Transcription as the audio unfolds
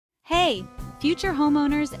future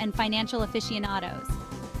homeowners and financial aficionados.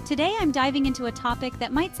 Today I'm diving into a topic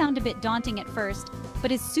that might sound a bit daunting at first,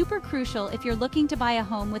 but is super crucial if you're looking to buy a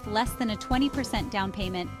home with less than a 20% down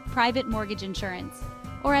payment, private mortgage insurance,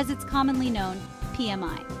 or as it's commonly known,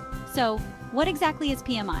 PMI. So, what exactly is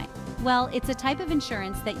PMI? Well, it's a type of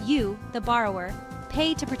insurance that you, the borrower,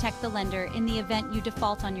 pay to protect the lender in the event you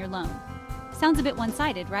default on your loan. Sounds a bit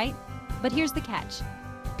one-sided, right? But here's the catch.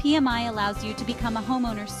 PMI allows you to become a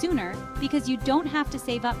homeowner sooner because you don't have to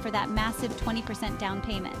save up for that massive 20% down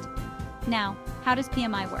payment. Now, how does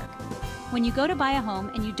PMI work? When you go to buy a home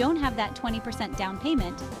and you don't have that 20% down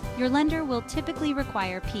payment, your lender will typically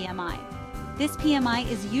require PMI. This PMI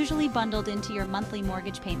is usually bundled into your monthly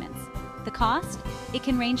mortgage payments. The cost? It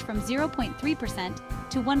can range from 0.3%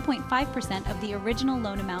 to 1.5% of the original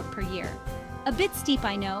loan amount per year. A bit steep,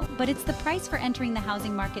 I know, but it's the price for entering the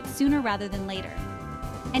housing market sooner rather than later.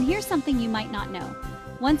 And here's something you might not know.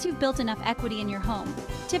 Once you've built enough equity in your home,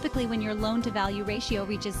 typically when your loan-to-value ratio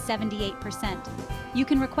reaches 78%, you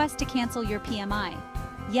can request to cancel your PMI.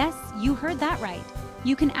 Yes, you heard that right.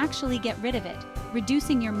 You can actually get rid of it,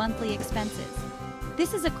 reducing your monthly expenses.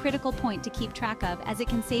 This is a critical point to keep track of as it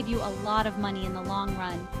can save you a lot of money in the long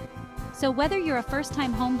run. So whether you're a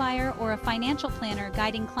first-time homebuyer or a financial planner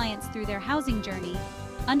guiding clients through their housing journey,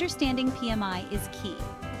 understanding PMI is key.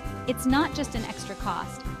 It's not just an extra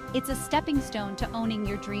cost, it's a stepping stone to owning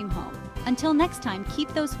your dream home. Until next time, keep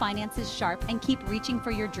those finances sharp and keep reaching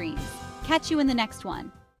for your dreams. Catch you in the next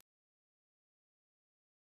one.